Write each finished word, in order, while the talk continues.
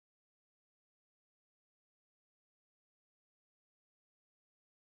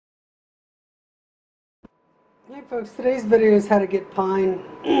Hey folks, today's video is how to get pine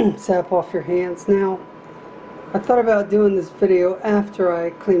sap off your hands. Now, I thought about doing this video after I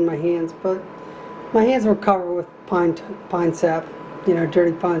cleaned my hands, but my hands were covered with pine sap, you know,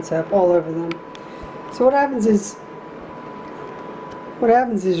 dirty pine sap all over them. So what happens is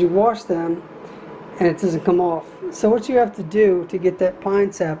you wash them and it doesn't come off. So what you have to do to get that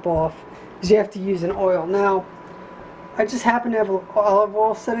pine sap off is you have to use an oil. Now, I just happen to have olive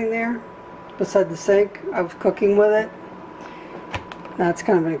oil sitting there beside the sink. I was cooking with it. That's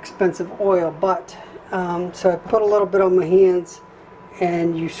kind of an expensive oil, but so I put a little bit on my hands,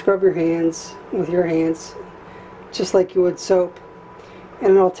 and you scrub your hands with your hands just like you would soap,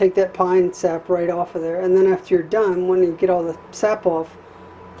 and it'll take that pine sap right off of there. And then after you're done, when you get all the sap off,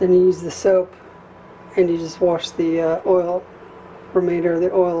 then you use the soap and you just wash the remainder of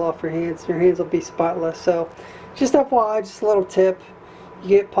the oil off your hands. Your hands will be spotless. So just FYI, just a little tip. You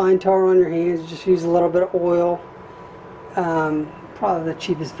get pine tar on your hands, just use a little bit of oil, probably the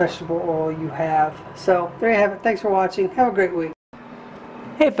cheapest vegetable oil you have. So there you have it. Thanks for watching. Have a great week.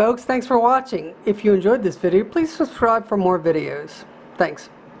 Hey folks, thanks for watching. If you enjoyed this video, please subscribe for more videos.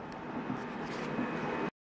 Thanks.